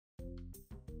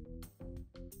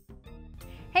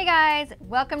Hey guys,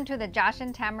 welcome to the Josh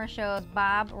and Tamra Show's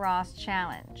Bob Ross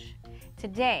Challenge.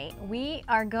 Today we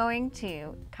are going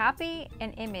to copy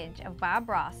an image of Bob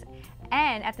Ross,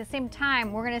 and at the same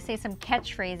time we're going to say some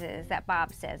catchphrases that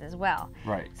Bob says as well.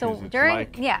 Right. So it's during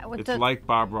like, it's like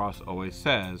Bob Ross always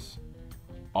says,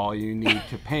 all you need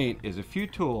to paint is a few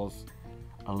tools,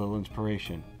 a little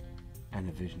inspiration, and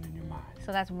a vision in your mind.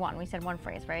 So that's one. We said one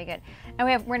phrase. Very good. And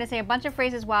we're going to say a bunch of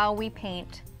phrases while we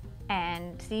paint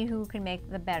and see who can make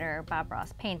the better Bob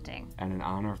Ross painting. And in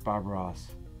honor of Bob Ross,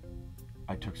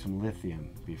 I took some lithium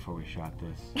before we shot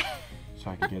this so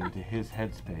I could get into his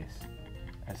headspace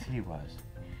as he was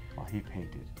while he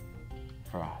painted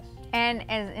for us. And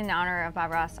as in honor of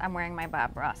Bob Ross, I'm wearing my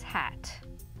Bob Ross hat,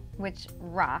 which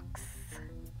rocks.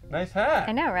 Nice hat.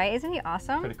 I know, right? Isn't he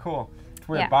awesome? Pretty cool. It's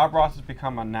weird. Yeah. Bob Ross has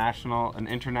become an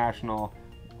international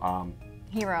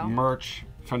hero merch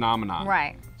phenomenon.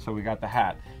 Right. So we got the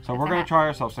hat. So we're going to try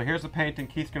ourselves. So here's the painting.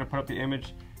 Keith's going to put up the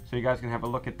image so you guys can have a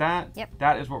look at that. Yep.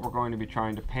 That is what we're going to be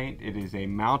trying to paint. It is a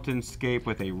mountainscape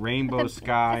with a rainbow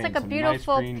sky. It's like and a some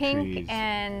beautiful nice green pink trees.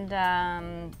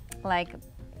 and like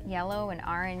yellow and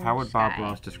orange. How would sky. Bob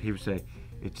Ross describe? He would say,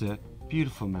 it's a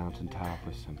beautiful mountaintop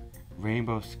with some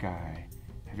rainbow sky.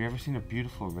 Have you ever seen a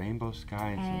beautiful rainbow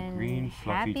sky and some green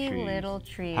fluffy trees? Happy little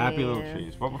trees. Happy little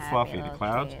trees. What were fluffy? The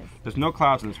clouds? Trees. There's no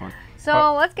clouds in this one.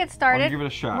 So let's get started. Give it a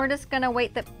shot. We're just gonna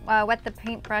wet the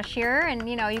paintbrush here, and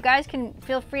you guys can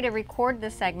feel free to record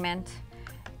this segment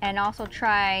and also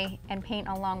try and paint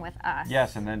along with us.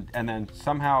 Yes, and then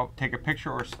somehow take a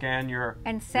picture or scan your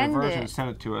version and send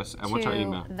it to us. And what's our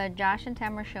email?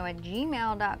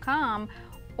 TheJoshAndTamraShow@gmail.com,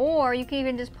 or you can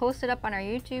even just post it up on our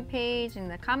YouTube page in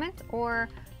the comments, or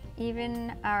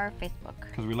even our Facebook.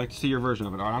 Because we'd like to see your version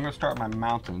of it. All right, I'm going to start with my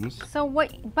mountains. So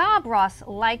what Bob Ross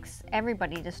likes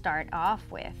everybody to start off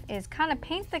with is kind of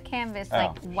paint the canvas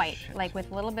like white, like with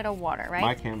a little bit of water, right?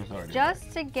 My canvas already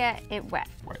just to get it wet.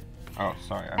 Wait. Oh,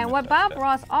 sorry. And what Bob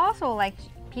Ross also likes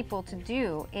people to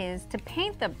do is to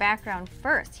paint the background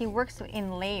first. He works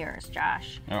in layers,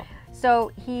 Josh. Oh.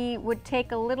 So he would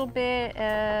take a little bit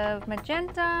of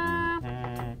magenta,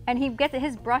 and he'd get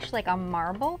his brush like a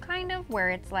marble kind of, where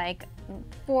it's like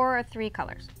 4 or 3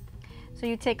 colors. So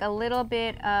you take a little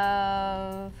bit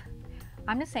of,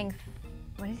 I'm just saying,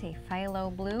 what is he,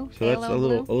 phthalo blue? So that's a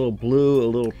little blue, a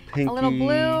little pinky. A little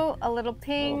blue, a little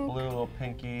pink. A little blue, a little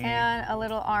pinky. And a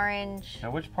little orange.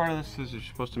 Now which part of this is you're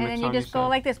supposed to mix on? And then you just go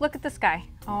like this. Look at the sky.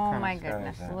 Oh my sky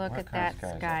goodness. is that? Look at that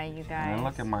sky, you guys. And then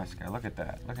look at my sky. Look at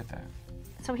that. Look at that.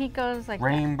 So he goes like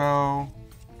rainbow,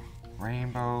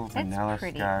 rainbow, vanilla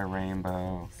pretty. sky,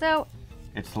 rainbow. So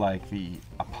it's like the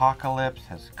apocalypse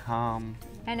has come.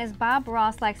 And as Bob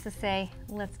Ross likes to say,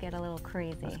 let's get a little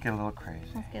crazy. Let's get a little crazy.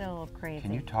 Let's get a little crazy.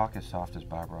 Can you talk as soft as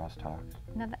Bob Ross talks?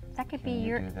 No, that could be Can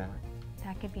your. you do that?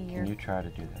 That could be your. Can you try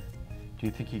to do that? Do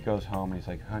you think he goes home and he's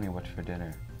like, honey, what's for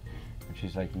dinner? And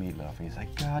she's like, meatloaf. And he's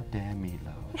like, goddamn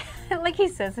meatloaf. Like he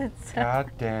says it's.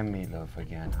 Goddamn meatloaf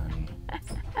again, honey.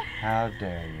 How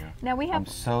dare you? Now we have. I'm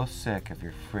so sick of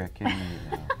your frickin'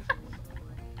 meatloaf.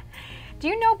 Do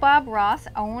you know Bob Ross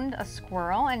owned a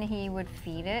squirrel and he would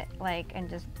feed it and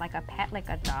just like a pet, like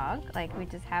a dog? Like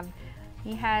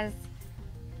he has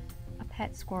a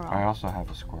pet squirrel. I also have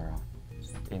a squirrel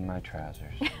in my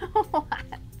trousers. What?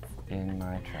 In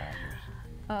my trousers.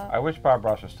 I wish Bob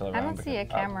Ross was still around. I don't see a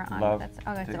camera on. That's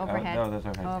overhead. Oh, that's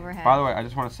overhead. Overhead. By the way, I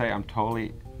just want to say I'm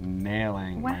totally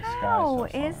nailing my sky so far. Wow,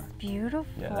 it's beautiful.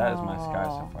 Yeah, that is my sky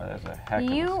so far. That's a heck of a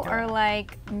sky. You are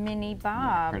like mini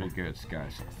Bob. Yeah, pretty good sky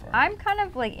so far. I'm kind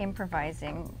of like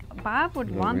improvising. Bob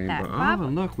would want that. Bob, oh,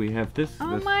 look, we have this.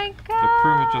 Oh my God. The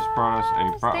crew has just brought us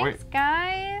a. Thanks,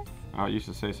 guys. Oh, it used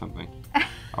to say something. I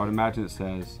would imagine it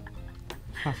says.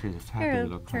 Happy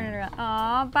little turn it around.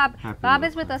 Aw, Bob. Bob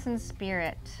is with us in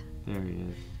spirit. There he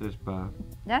is. There's Bob.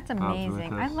 That's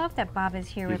amazing. I love that Bob is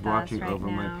here with us right now. He's watching over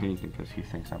my painting because he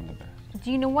thinks I'm the best.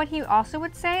 Do you know what he also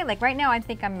would say? Like right now I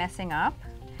think I'm messing up.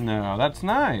 No, that's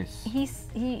nice. He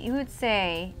would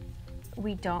say,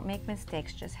 we don't make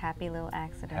mistakes, just happy little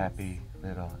accidents. Happy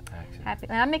little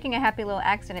accident. And I'm making a happy little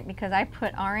accident because I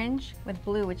put orange with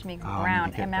blue, which makes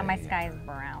brown, and now my sky is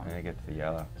brown. And I get the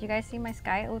yellow. Do you guys see my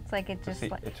sky? It looks like it just.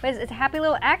 But it's a happy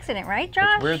little accident, right,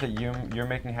 Josh? It's weird that you're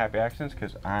making happy accidents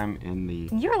because I'm in the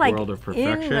world of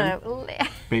perfection,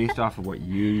 based off of what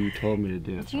you told me to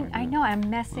do. I know I'm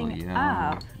messing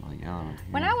up.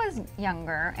 When I was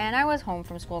younger and I was home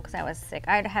from school because I was sick,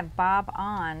 I'd have Bob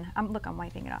on. Look, I'm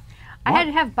wiping it off. I had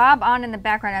to have Bob on in the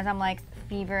background as I'm like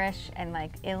feverish and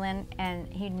like ill, and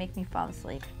he'd make me fall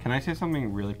asleep. Can I say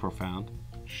something really profound?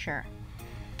 Sure.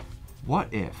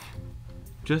 What if,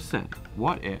 just saying,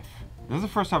 what if This is the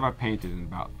first time I've painted in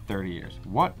about 30 years.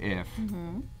 What if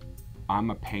I'm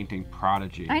a painting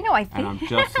prodigy? I know, I think. And I'm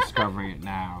just discovering it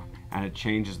now, and it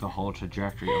changes the whole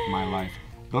trajectory of my life.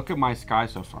 Look at my sky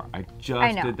so far. I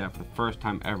just did that for the first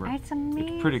time ever. It's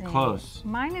amazing. It's pretty close.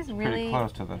 Mine is really pretty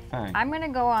close to the thing. I'm gonna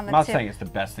go on the I'm not tip. saying it's the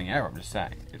best thing ever. I'm just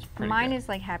saying it's pretty Mine good. is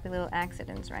like Happy Little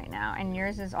Accidents right now, and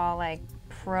yours is all like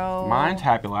pro. Mine's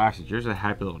Happy Little Accidents. Yours is a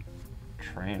happy little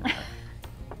train wreck.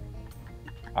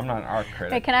 I'm not an art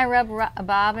critic. Hey, can I rub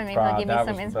Bob and maybe he'll give me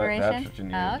some inspiration? That's what you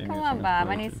need. Oh, You come need on, some Bob.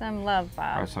 I need inspiration. some love,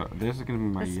 Bob. Alright, so this is gonna be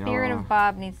my The yellow. spirit of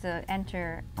Bob needs to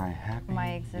enter my happy my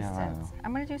existence. yellow.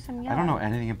 I'm gonna do some yellow. I don't know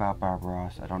anything about Bob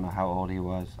Ross. I don't know how old he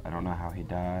was. I don't know how he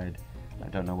died. I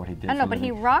don't know what he did. I know, for but a he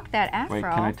living. rocked that afro. Wait,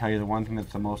 can I tell you the one thing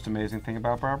that's the most amazing thing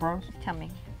about Bob Ross? Tell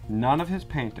me. None of his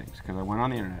paintings, because I went on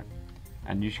the internet,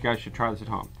 and you guys should try this at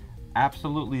home.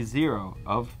 Absolutely zero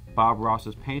of Bob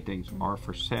Ross's paintings are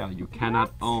for sale. You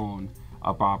cannot own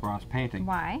a Bob Ross painting.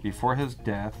 Why? Before his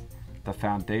death, the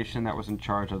foundation that was in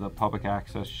charge of the public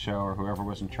access show, or whoever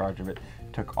was in charge of it,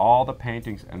 took all the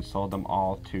paintings and sold them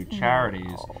all to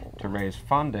charities to raise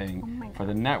funding for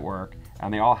the network,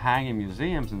 and they all hang in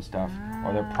museums and stuff,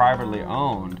 or they're privately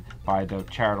owned by the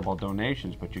charitable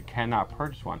donations, but you cannot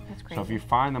purchase one. That's crazy. So if you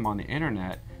find them on the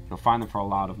internet, you'll find them for a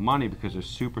lot of money because they're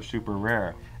super, super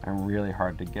rare and really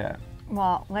hard to get.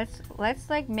 Well, let's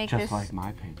like make Just this. like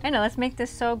my painting. I know. Let's make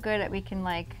this so good that we can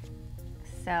like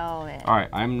sell it. All right,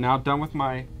 I'm now done with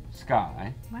my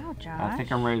sky. Wow, Josh. I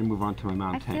think I'm ready to move on to my I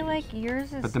mountains. feel like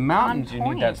yours is. But the mountains, on you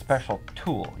need that point. special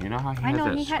tool. You know how he I has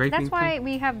know. that scraping That's why thing?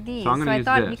 we have these. So I'm gonna use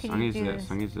I thought this. you I'm could gonna use use this. I'm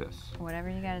gonna use this. Whatever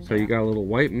you gotta do. So you got a little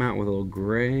white mountain with a little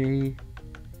gray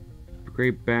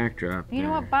backdrop. You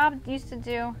know what Bob used to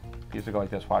do? He used to go like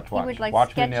this. Watch. He would, like, watch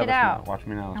me sketch nail it this out. mountain. Watch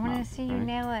me nail this I want to mountain. see you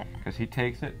nail it. Because he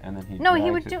takes it and then he. No, he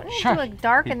drags would it. do. He'd Shush! do like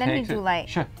dark, He and then he'd takes do it. light.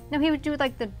 Shush. No, he would do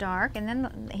like the dark, and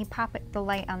then he pop it the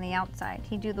light on the outside.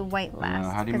 He'd do the white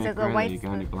last. How do you make the gray? You white's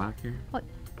got any black here? What?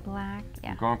 Black.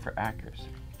 Yeah. I'm going for accuracy.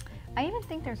 I even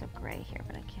think there's a gray here,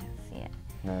 but I can't see it.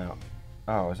 No.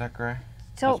 Oh, is that gray?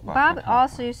 So That's black. Bob That's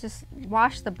also used to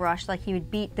wash the brush like he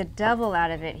would beat the devil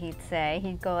out of it. He'd say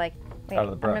he'd go like, wait, Out of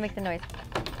the I'm brush. gonna make the noise.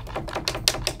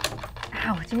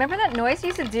 Ow! Do you remember that noise he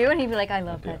used to do? And he'd be like, I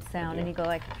love that sound. And he'd go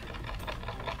like,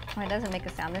 oh, it doesn't make a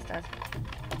sound. This does.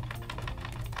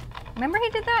 Remember he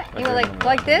did that? He would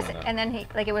like this, and then he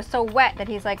like it was so wet that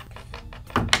he's like.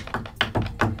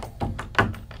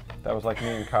 That was like me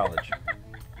in college.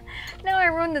 No, I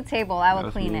ruined the table. I That will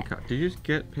was clean me in it Did you just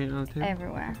get paint on the table?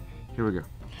 everywhere. Here we go.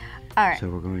 All right. So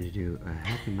we're going to do a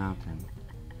happy mountain.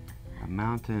 A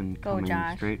mountain Go, coming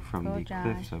Josh. straight from Go, the Josh.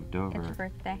 cliffs of Dover. It's your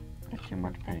birthday. It's your Too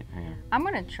much birthday. paint. Hang on. I'm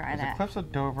gonna try Is the that. cliffs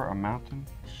of Dover a mountain?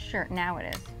 Sure. Now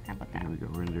it is. How about that? Here we go.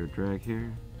 We're gonna do a drag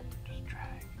here. Just drag.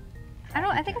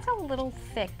 I think it's a little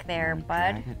thick there, bud.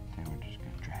 Drag it. Then we're just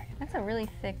gonna drag it. That's a really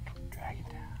thick. Drag it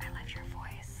down. I love your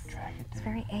voice. Drag it down. It's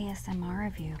very ASMR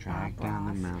of you, Drag Bob down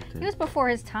Ross. the mountain. He was before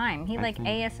his time. He I like think-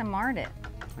 ASMR'd it.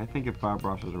 I think if Bob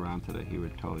Ross was around today, he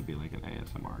would totally be like an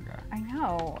ASMR guy. I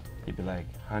know. He'd be like,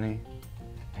 honey,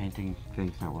 painting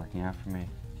thing's not working out for me.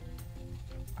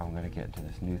 I'm gonna get into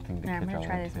this new thing that Now I'm kids gonna are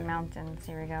try these into. mountains.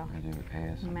 Here we go. I do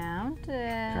ASMR. Mountain.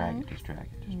 Drag it, just drag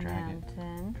it, just drag it.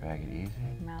 Mountain. Drag it easy.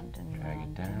 Mountain. Drag it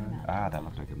mountain, down. mountain. Ah, that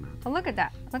looks like a mountain. Oh, look at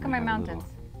that. Look at my We got a mountains.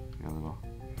 Got a little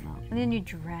mountain. And then you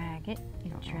drag it.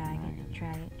 You That's drag all it. right.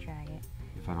 Drag it. Drag it.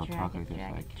 If I don't Drag talk it. like this,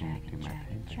 Drag I it. can't Drag do it. my Drag it.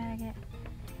 painting. Drag it.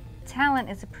 Talent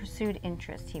is a pursued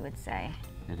interest, he would say.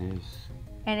 It is.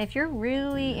 And if you're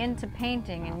really into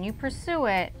painting and you pursue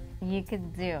it, you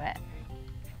could do it.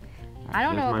 I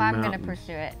don't know if I'm going to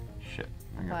pursue it. Shit.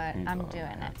 I got but paint I'm all over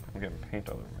doing my- it. I'm getting paint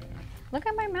all over my hand. Look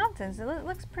at my mountains. It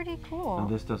looks pretty cool. Now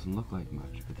this doesn't look like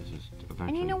much, but this is eventually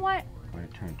And you know what? going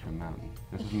to turn to a mountain.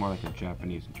 This is more like a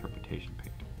Japanese interpretation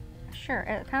painting. Sure.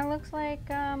 It kind of looks like,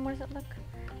 what does it look?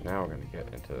 Now we're going to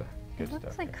get into good It looks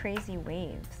stuff. like here. crazy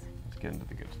waves. Let's get into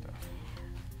the good stuff.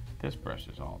 This brush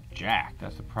is all jacked.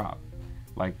 That's the problem.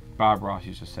 Like Bob Ross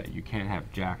used to say, you can't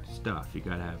have jacked stuff. You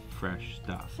gotta have fresh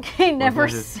stuff. He never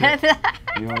brush is said jacked. that.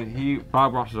 You know,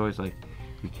 Bob Ross is always like,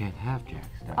 you can't have jacked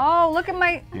stuff. Oh, look at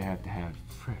my, You have to have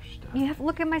fresh stuff. you have to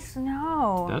look at my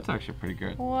snow. That's actually pretty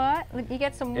good. What? Look, you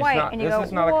get some It's white not- and you this go,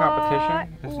 is not a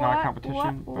competition. "What? This is not a What?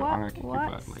 competition, What? but I'm gonna kick your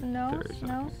What? butt in like Snow, 30 snow,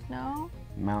 seconds. snow.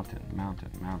 Mountain, mountain,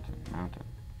 mountain, mountain.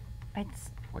 It's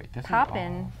Wait, this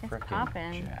poppin'. is all It's frickin'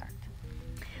 poppin'. jacked.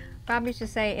 Bob used to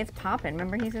say, it's poppin'.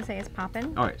 Remember he used to say, it's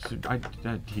poppin'? All right, so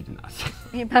he did not say.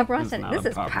 Yeah, Bob Ross This said, is not this a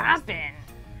is Bob Ross poppin'.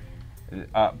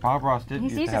 Bob Ross did He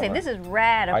used used to have say, a- this is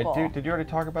radical. Did you already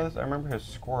talk about this? I remember his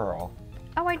squirrel.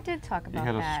 Oh, I did talk about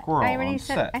had a that. squirrel I already on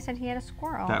said, set. I said he had a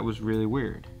squirrel. That was really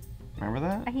weird. Remember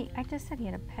that? I just said he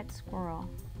had a pet squirrel.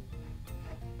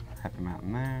 happy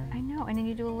mountain there. I know, and then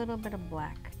you do a little bit of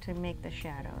black to make the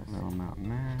shadows. Little mountain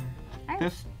there.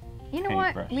 You know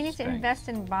what? Paintbrush We need to stinks. invest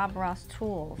in Bob Ross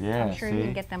tools. Yeah, I'm sure you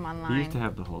can get them online. He used to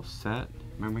have the whole set.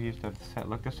 Remember, he used to have the set.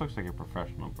 Look, this looks like a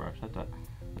professional brush.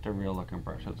 That's a real looking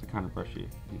brush. That's the kind of brush you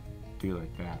do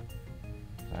like that.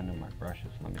 I know my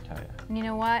brushes, let me tell you. You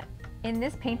know what? In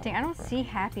this painting, I don't see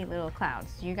happy little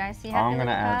clouds. Do you guys see happy I'm little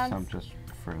gonna clouds? add some just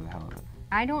for the hell of it.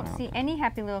 I don't see any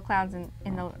happy little clouds in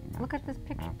the. Mountain, Look at this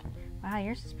picture. mountain. Wow,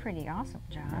 yours is pretty awesome,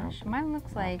 Josh. Mountain, Mine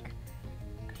looks like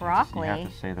You broccoli. have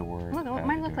to say the word. Look, as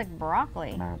mine you looks do like it.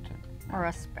 broccoli Mountain. or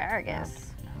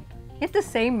asparagus. Mountain. You have to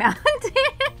say mountain.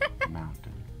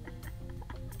 Mountain.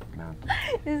 Mountain.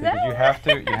 Is Because that? you have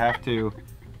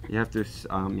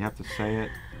to say it.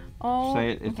 Oh,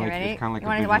 Say it. It's okay, like ready? it's kind of like you a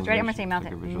want to watch? Ready? I'm gonna visualization. say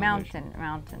It's like a mountain, visualization.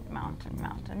 mountain, mountain,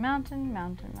 mountain, mountain, mountain,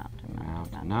 mountain, mountain,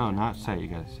 mountain. No, not say it. You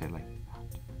gotta say it like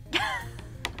mountain.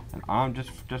 And I'm just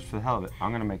for the hell of it,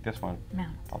 I'm gonna make this one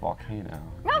Mountain. a volcano.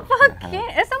 Not It's gonna volcano.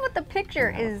 have- That's not what the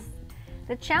picture Yeah. is.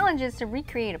 The challenge is to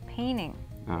recreate a painting.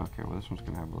 Oh, okay, well this one's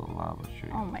gonna have a little lava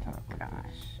shooting. Oh on my top like gosh.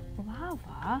 this.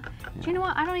 Lava? Yeah. Do you know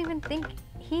what? I don't even think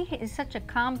he is such a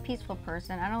calm, peaceful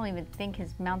person. I don't even think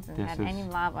his mountain This had is any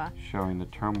lava. Showing the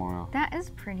turmoil That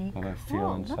is pretty that I cool. feel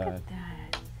Look inside. at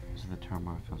that. This is the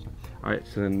turmoil it feels like. Alright,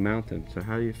 so then mountain. So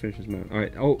how do you finish his mountain?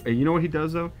 Alright, oh, and you know what he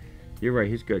does though? You're right,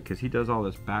 he's good, because he does all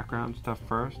this background stuff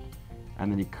first,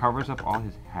 and then he covers up all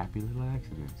his happy little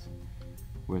accidents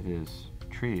with his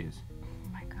trees. Oh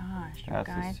my gosh, you That's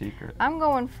guys. the secret. I'm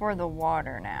going for the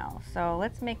water now. So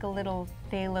let's make a little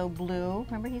phthalo blue.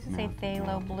 Remember he used to say Mountain, phthalo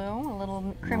mountain. blue? A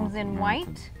little crimson Mountain.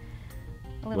 white.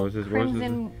 A little Roses,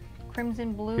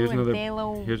 crimson blue Here's and another,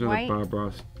 phthalo here's another white. Bob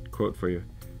Ross quote for you.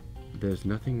 There's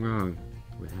nothing wrong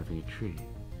with having a tree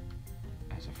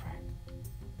as a friend.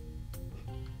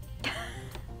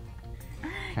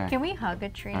 Okay. Can we hug a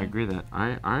tree? I agree that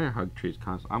I hug trees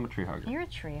constantly. I'm a tree hugger. You're a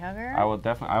tree hugger. I will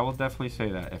definitely say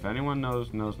that. If anyone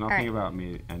knows nothing right. about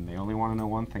me and they only want to know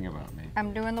one thing about me,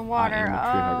 I'm doing the water. I am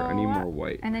a tree hugger. I need Oh. more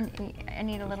white. And then I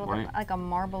need a little bit, white? like a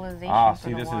marbleization Ah, for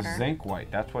see, the this water. is zinc white.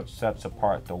 That's what sets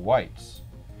apart the whites.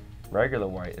 Regular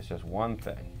white is just one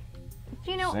thing.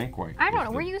 You know, Zinc white. I don't is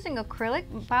know. the- We're using acrylic.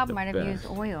 Bob the might have used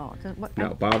best. oil.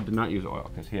 No, Bob did not use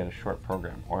oil because he had a short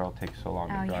program. Oil takes so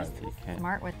long Oh, to dry you're that so you can't.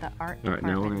 smart with the art All right,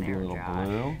 now we're department gonna do a there, little Josh.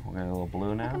 blue. We're gonna do a little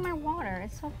blue now. Look at my water.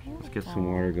 It's so beautiful. Let's get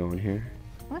some water going here.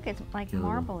 Look, it's like Get a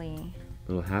little- marbly.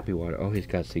 Little happy water. Oh, he's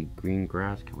got some green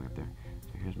grass coming up there. So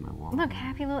here's my water. Look,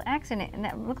 happy little accident. And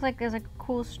that looks like there's a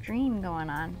cool stream going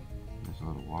on. There's a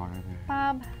little water there.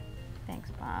 Bob. Thanks,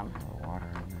 Bob. A little water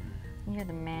in there. You're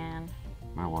the man.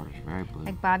 My water's very blue.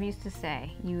 Like Bob used to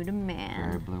say, you the Very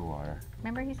man. blue water.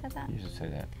 Remember he said that? He used to say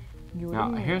that. You the Now,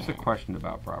 man. here's the question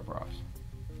about Bob Ross.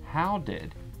 How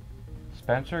did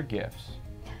Spencer Gifts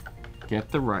get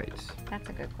the rights That's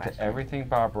a good to question. everything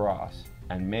Bob Ross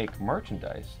and make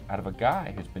merchandise out of a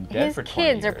guy who's been dead His for 20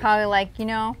 kids years? are probably like, you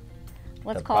know,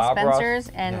 let's The call Bob Ross- Spencer's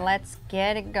and yeah. let's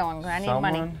get it going. I need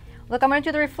money. Someone- Look, I'm gonna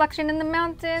do the reflection in the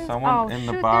mountains. Someone oh in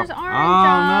shoot, the Bob. there's orange Oh,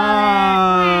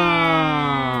 on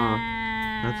it.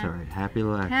 That's all right. Happy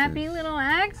little accidents. Happy little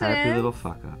accident. Happy little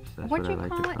fuck ups. That's What what you I like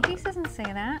call to it? call He doesn't say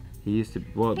that. He used to.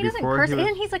 Well, He doesn't before curse. he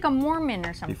was, He's like a Mormon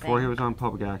or something. before he was on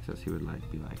public access, he would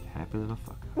be like, happy little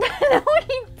fuck up. No,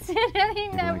 he didn't. He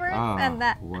He'd be never like, oh, said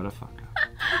that. what a fuck up.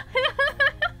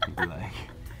 He'd be like,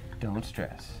 don't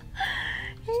stress.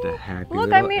 Just a happy Look,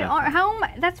 little I mean, effort. how am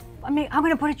I? I'm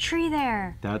gonna put a tree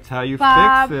there. That's how you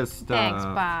Bob. fix this stuff. Thanks,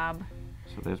 Bob.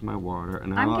 So there's my water,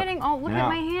 and I'm getting all. Look at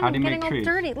my hand. How I'm do you getting make all trees?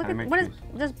 dirty. How Look do you at make what is. trees?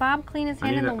 Does Bob clean his I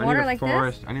hand need in a- the I water need a like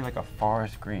forest. this? I need like a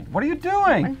forest green. What are you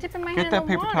doing? I'm dipping my Get hand that in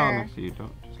the paper water. towel next to you.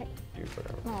 Don't just do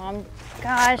whatever. Oh,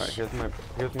 gosh. All right,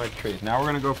 here's my trees. Now we're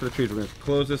gonna go for the trees. We're gonna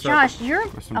close this Josh, up. you're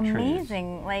with some trees.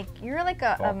 amazing. Like you're like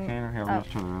a Volcano. Here, let's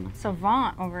turn around.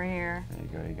 savant over here. There you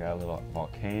go. You got a little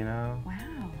volcano, Wow.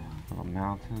 a little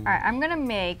mountain. All right, I'm gonna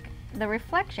make the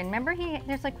reflection. Remember,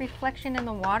 there's like reflection in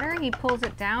the water. He pulls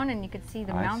it down, and you could see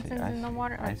the mountains in the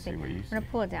water. I see what you I'm see. gonna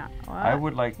pull it down. I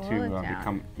would like Pull to it down.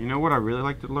 become. You know what I really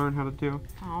like to learn how to do?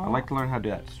 Oh. I like to learn how to do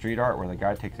that street art where the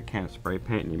guy takes a can of spray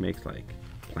paint and he makes like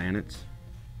planets.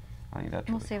 I think that's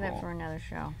We'll really save cool. that for another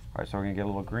show. All right, so we're gonna get a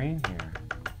little green here.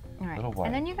 All right, Little white.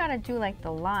 and then you gotta do like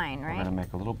the line, We're right? gonna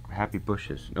make a little happy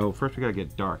bushes. No, first we gotta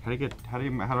get dark. How do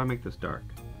I make this dark?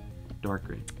 Dark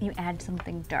green. You add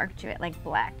something dark to it, like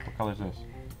black, What color is this?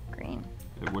 green.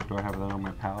 What do I have that on my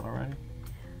palette already?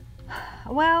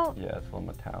 Well, Yeah, it's a little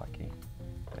metallic-y.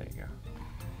 There you go.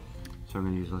 So I'm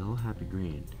gonna use a little happy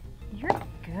green. you're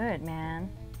good, man.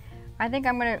 I think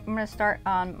I'm gonna start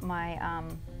on my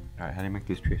All right, how do you make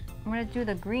these trees? I'm gonna do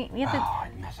the green. You have Oh, I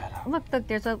messed that up. look,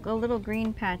 there's a little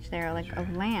green patch there, like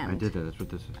of land. I did that. That's what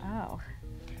this is. Oh. All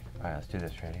right, let's do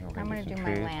this. Ready? We're I'm gonna do do some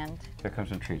my trees. land. Here comes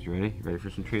some trees. You ready? You ready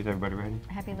for some trees? Everybody ready?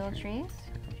 Happy little trees.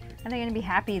 Are they gonna be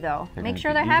happy though? Make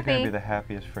sure they're they're happy. These are gonna be the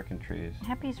happiest freaking trees.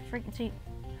 Happy's freaking. So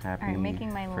Happy. All right,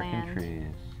 making my freaking land. trees.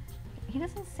 He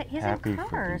doesn't say. He Happy doesn't freaking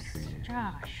curse. trees.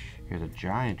 Josh. Here's a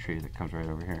giant tree that comes right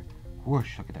over here.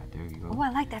 Whoosh! Look at that. There you go. Oh, I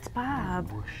like that's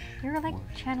Bob. Whoosh. You're like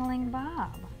whoosh. channeling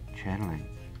Bob. Channeling.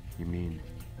 You mean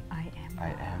I am. Bob. I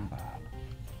am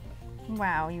Bob.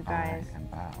 Wow, you guys. I am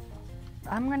Bob.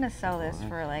 I'm gonna sell this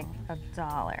for like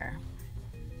 $1.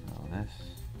 All this.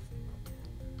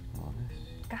 All this.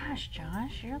 Gosh,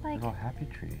 Josh, you're like Little happy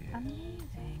trees.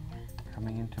 amazing.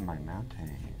 Coming into my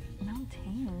mountains.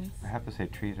 Mountains. I have to say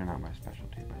trees are not my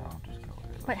specialty, but I'll just go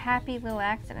with it. But happy little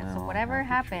accidents. So whatever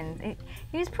happens,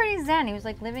 he was pretty zen. He was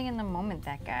like living in the moment.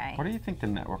 That guy. What do you think the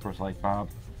network was like, Bob?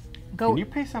 Go. Can you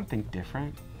paint something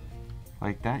different?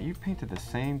 Like that? You painted the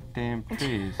same damn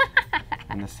trees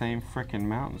and the same frickin'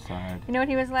 mountainside You know what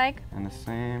he was like? and the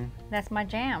same. That's my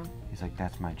jam. He's like,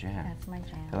 that's my jam. That's my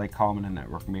jam. They like call him in a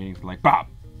network meetings. They're like, Bob,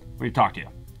 we need to talk to you.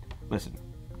 Listen,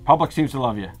 public seems to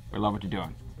love you. We love what you're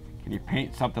doing. Can you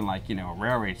paint something like, you know, a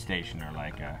railway station or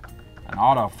like an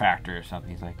auto factory or something?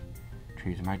 He's like,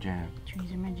 trees are my jam.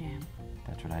 Trees are my jam.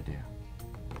 That's what I do.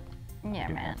 Yeah,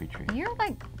 do man. happy trees. You're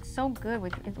like so good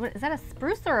with. Is that a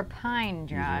spruce or a pine,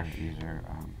 Josh? These are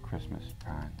Christmas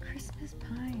pines Christmas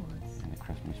pines. in the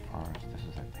Christmas forest. This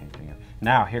is a painting of.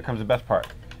 Now here comes the best part.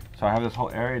 So I have this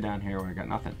whole area down here where I got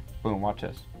nothing. Boom! Watch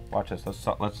this. Watch this.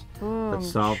 Boom,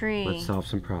 let's solve tree. some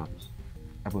problems.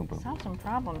 Boom, boom. Solve some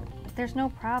problems. There's no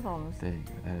problems. There you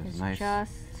go. That is It's nice.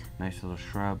 just. Nice little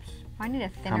shrubs I need a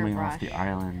thinner coming brush. off the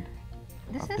island.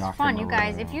 This of is Dr. fun, you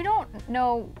guys. Moreau. If you don't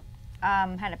know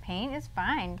how to paint, it's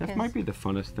fine. This 'cause might be the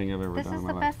funnest thing I've ever This done is in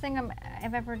the my life. best thing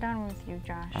I've ever done with you,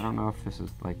 Josh. I don't know if this is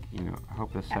like, you know, I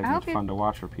hope this I segment's hope you- fun to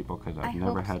watch for people because I've I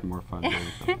never hope so. had more fun doing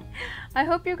something. I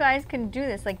hope you guys can do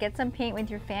this. Like, get some paint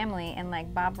with your family and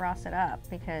like Bob Ross it up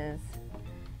because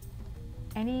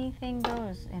anything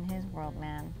goes in his world,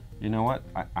 man. You know what?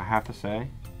 I have to say,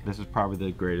 this is probably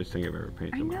the greatest thing I've ever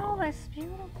painted. I in my know, whole life. that's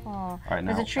beautiful. All right,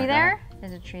 There's now a tree I got there.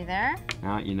 There's a tree there.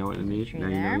 Now you know what you need. tree Now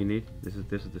you know there. what you need. This is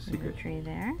the There's a secret. tree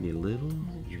there. You need a little,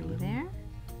 There's a you tree need a there.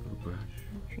 little brush.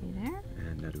 A tree there.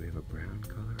 And now do we have a brown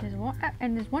color? There's one,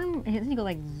 and there's one. Doesn't he go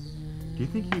like? Do you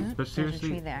think he's? But There's a seriously,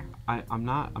 tree there. I'm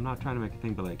not trying to make a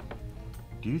thing, but like,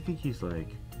 do you think he's like?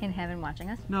 In heaven watching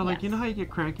us? No, like Yes. you know how you get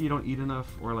cranky, you don't eat enough,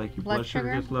 or like your Blood blood sugar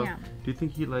sugar? gets low. Yeah. Do you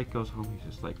think he like goes home?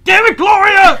 He's just like, damn it,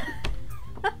 Gloria!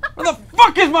 Where the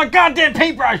fuck is my goddamn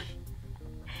paintbrush?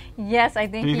 Yes, I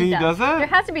think Do you think he does that? There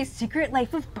has to be a secret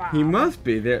life of Bob. He must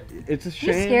be there. It's a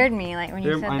shame. You scared me, like when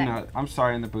you said I that. know. I'm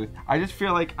sorry in the booth. I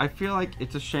feel like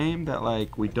it's a shame that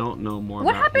like we don't know more.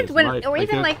 What about happens his when- life. or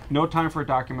even, there's like- no time for a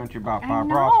documentary about I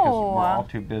Bob Ross because know. we're all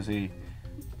too busy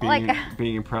being, Like-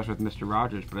 being impressed with Mr.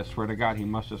 Rogers. But I swear to God, he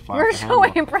must just fly We're off the so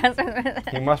handle. impressed with it.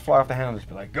 He must fly off the handle and just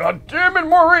be like, God damn it,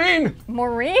 Maureen!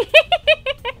 Maureen?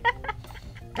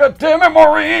 God damn it,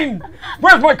 Maureen!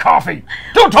 Where's my coffee?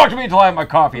 Don't talk to me until I have my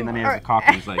coffee. And then he has the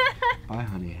coffee. He's like, bye,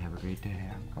 honey. Have a great day.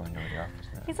 I'm going to the office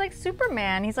now. He's like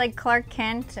Superman. He's like Clark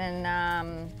Kent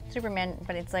and Superman,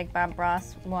 but it's like Bob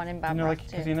Ross 1 and Bob You know, Ross like,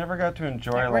 2. because you never got to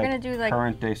enjoy Yeah, we're like gonna do, like-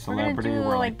 current day we're gonna celebrity do, where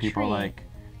like, like people tree. like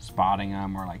spotting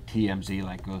him or like TMZ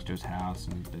like goes to his house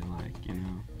and he's been like, you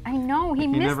know. I know, he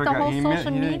missed never the whole he social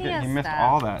didn't media get, He missed stuff.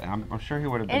 all that. I'm sure he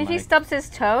would have been And if he like, stubs his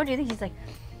toe, do you think he's like,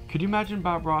 could you imagine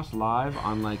Bob Ross live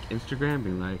on like Instagram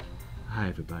being like, hi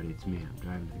everybody, it's me. I'm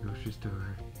driving to the grocery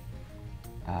store.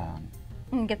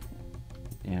 get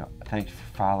You know, thanks for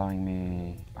following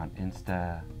me on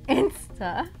Insta.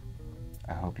 Insta?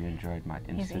 I hope you enjoyed my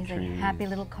He's Insta like, trees. happy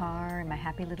little car and my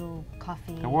happy little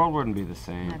coffee. The world wouldn't be the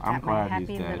same. I've I'm got my glad happy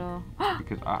he's dead. little-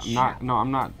 Because I'm not. No,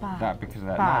 I'm not Bob. that because of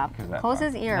that. Bob, Not because of that. close Bob.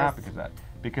 his ears. Not because of that.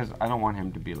 Because I don't want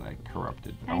him to be like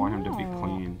corrupted. I want him to be know.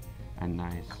 clean and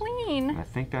nice. Clean. And I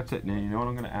think that's it. Now you know what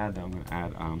I'm gonna add though? I'm gonna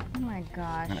add Oh my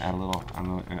gosh. I'm gonna add a little. I'm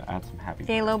gonna add some happy.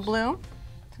 Phthalo birds. blue.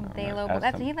 Some I'm gonna phthalo add blue.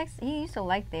 That's, some- he used to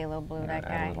like phthalo blue, I'm that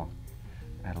gonna add guy.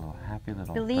 a little happy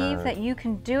little. Believe bird. that you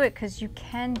can do it because you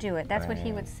can do it. That's what he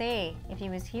Right. would say if he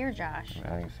was here, Josh.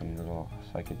 I'm adding some little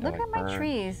psychedelic. Look at my bird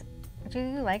trees. Do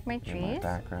you like my in my trees?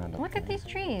 background. Look at these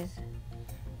trees.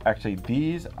 Actually,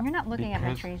 these. You're not looking at my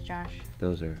because trees, Josh.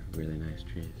 Those are really nice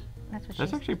trees. That's what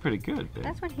That's she actually pretty good, babe.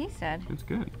 That's what he said. That's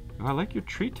good. I like your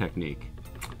tree technique.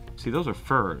 See, those are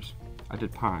firs. I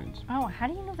did pines. Oh, how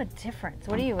do you know the difference?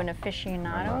 What are you, an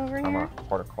aficionado over I'm here? a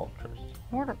horticulturist.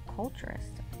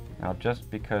 Horticulturist. Now, just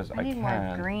because I need can,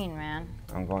 more green, man.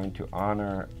 I'm going to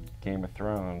honor Game of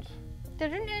Thrones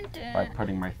by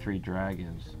putting my 3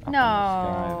 dragons up in the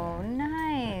No, sky.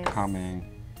 nice.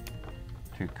 Coming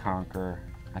to conquer.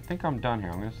 I think I'm done here.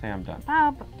 I'm going to say I'm done.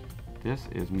 Bob. This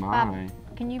is Bob, my...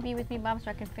 can you be with me, Bob,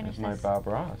 so I can finish This is my Bob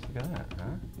Ross. Look at that, huh?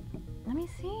 Let me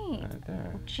see. Right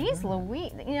there. Jeez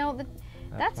Louise. You know,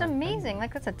 that's my amazing. thing.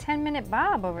 Like, that's a 10-minute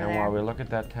Bob over And there. while we look at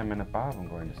that 10-minute Bob, I'm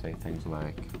going to say things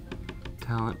like,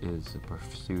 talent is a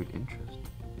pursued interest.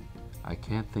 I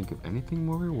can't think of anything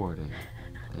more rewarding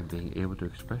than being able to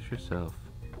express yourself.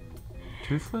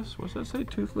 Toothless? What's that say?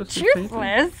 Toothless?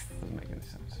 Toothless? Doesn't make any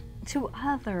sense. To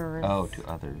others. Oh, to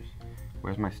others.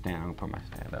 Where's my stand? I'm going to put my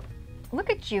stand up. Look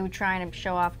at you trying to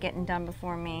show off getting done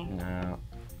before me. No,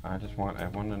 I just want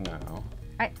everyone to know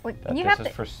That you this is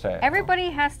for sale. Everybody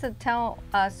has to tell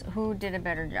us who did a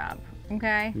better job,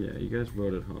 okay? Yeah, you guys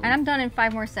vote at home. And I'm done in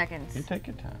 5 more seconds. You take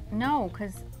your time. No,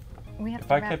 because we have If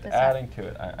to I wrap kept this adding to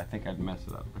it, I think I'd mess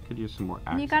it up. I could use some more up.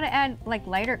 accents. You gotta add like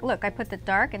lighter. Look, I put the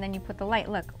dark and then you put the light.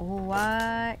 Look,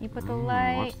 what? You put the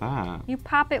light. What's that? You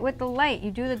pop it with the light.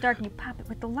 You do the dark and you pop it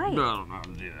with the light. No, I don't know how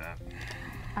to do that.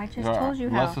 I just told you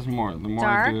how. Less is more. The more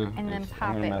dark I do, and then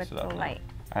pop it with the light.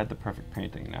 I had the perfect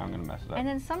painting. Now I'm gonna mess it up. And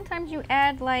then sometimes you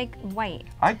add like white.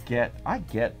 I get.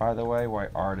 By the way, why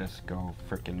artists go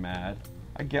freaking mad.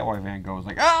 I get why Van Gogh's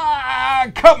like,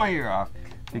 cut my ear off,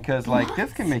 because like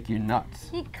this can make you nuts.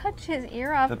 He cut his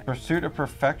ear off. The pursuit of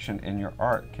perfection in your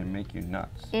art can make you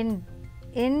nuts. In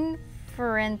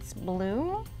inference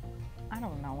blue? I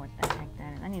don't know what the heck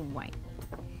that is. I need white.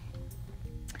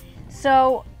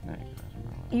 So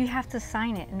you have to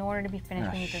sign it in order to be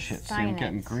finished. You need to shit, sign I'm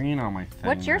getting it. green on my thing.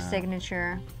 What's your now.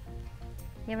 signature?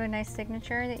 You have a nice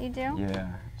signature that you do? Yeah,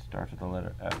 it starts with the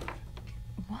letter F.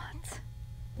 What?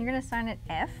 You're gonna sign it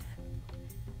F?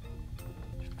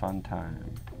 Fun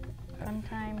time. Fun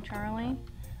time, Charlie.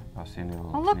 I'll see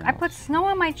you. Oh look, I put snow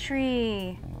on my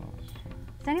tree.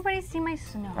 Does anybody see my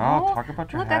snow? Oh, talk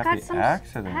about your look, happy I got some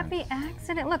accident. happy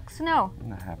accident. Look, snow.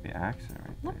 A happy accident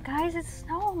right Look, there. guys, it's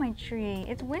snow on my tree.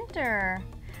 It's winter.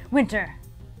 Winter.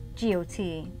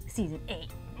 GOT, season 8.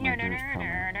 Winter's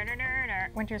coming.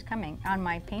 Winter's coming on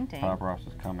my painting. Bob Ross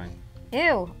is coming.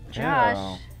 Ew, Josh.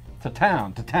 Ew. To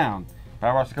town.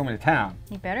 Bob Ross is coming to town.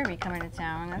 He better be coming to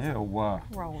town. That's Ew.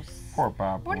 gross. Poor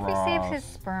Bob What if Ross. he saved his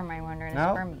sperm, I wonder, in a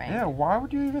sperm bank? Yeah, why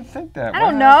would you even think that? I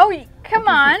don't know. Come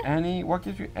on. What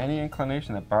gives you any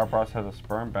inclination that Bob Ross has a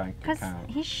sperm bank Because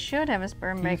account? he should have a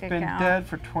sperm bank He's account. been dead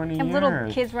for 20 and years.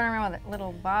 little kids running around with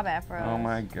little bob afros. Oh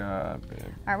my God, babe.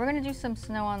 All right, we're gonna do some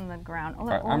snow on the ground. Oh,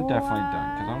 look. I'm definitely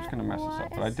done because I'm just gonna mess this up. What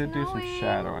But I is did do some snowing?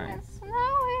 shadowing. It's snowing.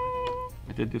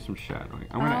 I did do some shadowing.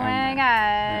 I'm Oh gonna my end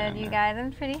God, there. you guys,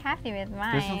 I'm pretty happy with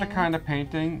mine. This is the kind of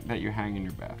painting that you hang in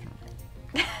your bathroom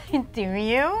Do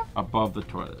you? above the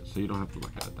toilet, so you don't have to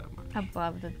look at it that much.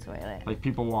 Above the toilet. Like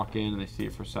people walk in and they see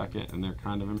it for a second and they're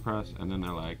kind of impressed, and then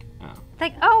they're like, oh.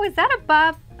 Like, oh, is that a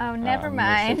bob? Oh, never And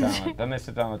mind. then they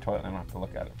sit down on the toilet and they don't have to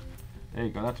look at it. There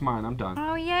you go. That's mine. I'm done.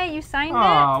 Oh, yeah, you signed it.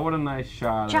 Oh, what a nice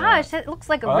shot. Josh, that looks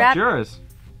like a Oh, that's yours.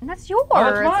 That's yours. Oh,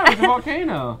 that's mine. It's a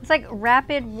volcano. It's like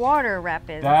rapid water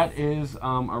rapids. That is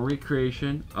a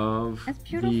recreation of That's the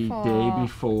beautiful. day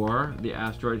before the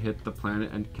asteroid hit the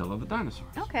planet and killed all the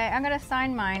dinosaurs. Okay, I'm gonna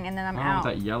sign mine and then I'm I don't know out.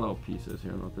 what that yellow piece is here.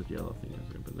 I don't know what this yellow thing is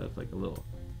here, but that's like a little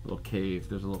cave.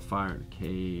 There's a little fire in a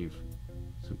cave.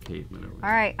 Some cavemen over there.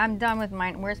 All right, I'm done with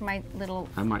mine. Where's my little?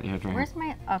 I might have to. Where's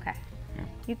my? Okay. Yeah.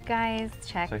 You guys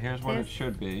check. So here's what it this.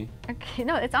 should be. Okay,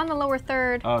 no, it's on the lower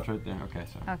third. Oh, it's right there. Okay,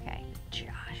 so. Okay, Josh,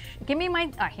 give me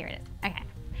my. Oh, here it is. Okay,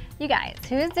 you guys,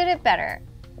 who did it better,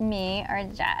 me or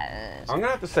Josh? I'm gonna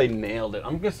have to say nailed it.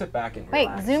 I'm gonna sit back and Wait,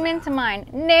 relax. zoom into mine.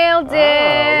 Nailed it. Oh, look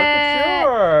at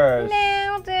yours.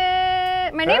 Nailed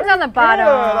it. My name's Very on the bottom. good.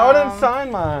 Oh, I didn't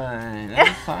sign mine. I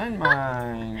didn't sign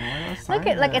mine. Why did I sign Look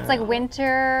at like it's like that?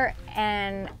 winter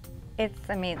and it's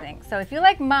amazing. So if you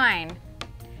like mine,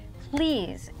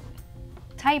 please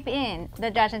type in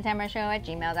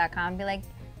TheJoshAndTamraShow@gmail.com. Be like,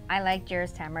 I liked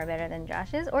yours, Tamra, better than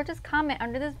Josh's, or just comment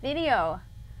under this video,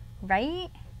 right?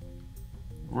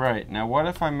 Right. Now, what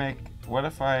if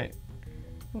I...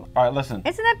 All right, listen.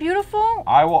 Isn't that beautiful?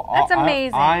 I will... That's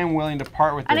amazing. I am willing to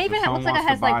part with this And it if even someone looks like it wants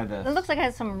has to buy like this. it looks like it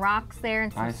has some rocks there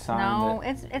and some I snow.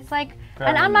 signed It's like, Very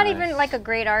and I'm not nice. even like a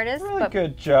great artist, Really but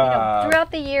good job.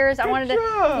 throughout the years, I Good wanted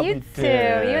job, to. You you too. You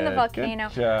and the did. volcano.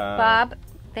 Good job. Bob,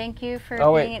 thank you for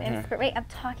Oh, wait, being an here. inspiration. Wait, I'm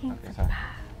talking Okay, to sorry. Bob.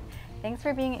 Thanks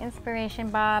for being an inspiration,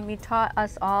 Bob. You taught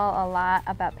us all a lot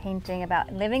about painting,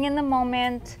 about living in the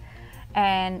moment,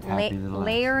 and Happy little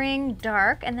layering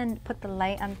dark, and then put the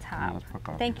light on Yeah, top. let's put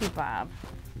Bob Thank here. you, Bob.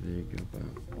 There you go,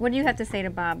 Bob. What do you have to say to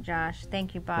Bob, Josh?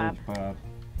 Thank you, Bob. Thanks, Bob.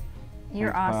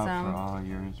 You're Thanks, awesome. Bob, for all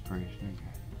your inspiration and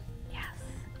guidance. Yes.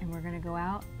 And we're gonna go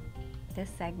out this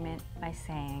segment by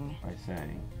saying,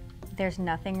 there's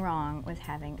nothing wrong with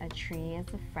having a tree as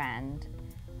a friend,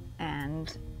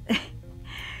 and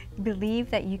believe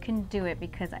that you can do it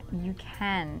because you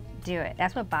can do it.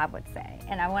 That's what Bob would say.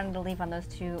 And I wanted to leave on those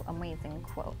two amazing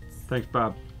quotes. Thanks,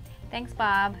 Bob. Thanks,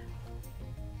 Bob.